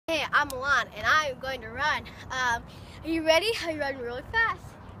I'm Milan, and I'm going to run. Are you ready? I run really fast.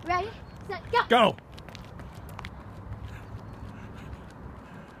 Ready, set, go! Go!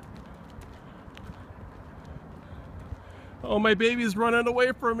 Oh, my baby's running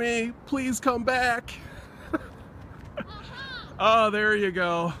away from me. Please come back. Oh, there you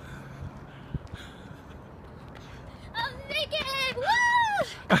go. I'm making it!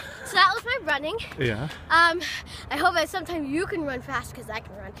 Woo! So that was my running. Yeah. I hope that sometime you can run fast because I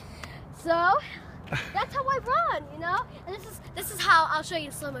can run. So that's how I run, you know. And this is how I'll show you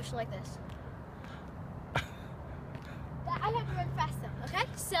in slow motion like this. I have to run fast though. Okay.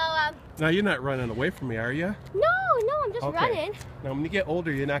 So Now you're not running away from me, are you? No, I'm just running. Now when you get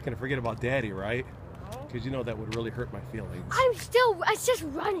older, you're not going to forget about Daddy, right? Because you know that would really hurt my feelings. It's just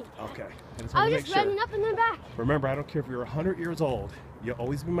running. Okay. I was just running up and then back. Remember, I don't care if you're 100 years old. You'll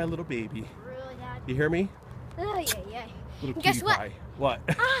always be my little baby. Really, Dad? You hear me? Oh, yeah. Little Guess cutie what? pie. What?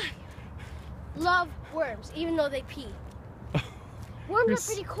 Love worms, even though they pee. Worms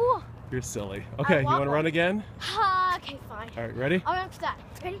are pretty cool. You're silly. Okay, you want to run again? Okay, fine. All right, ready? I'll run start.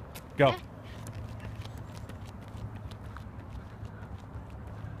 Ready? Go. Okay.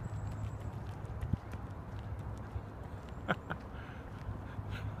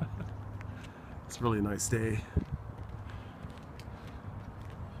 It's a really nice day.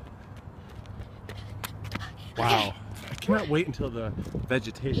 Wow. I cannot wait until the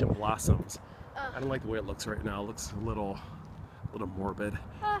vegetation blossoms. I don't like the way it looks right now. It looks a little morbid.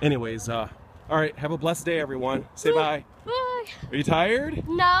 Anyways, all right, have a blessed day, everyone. Say bye. Bye. Are you tired?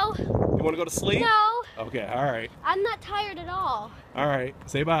 No. You want to go to sleep? No. Okay, all right. I'm not tired at all. All right,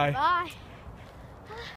 say bye. Bye.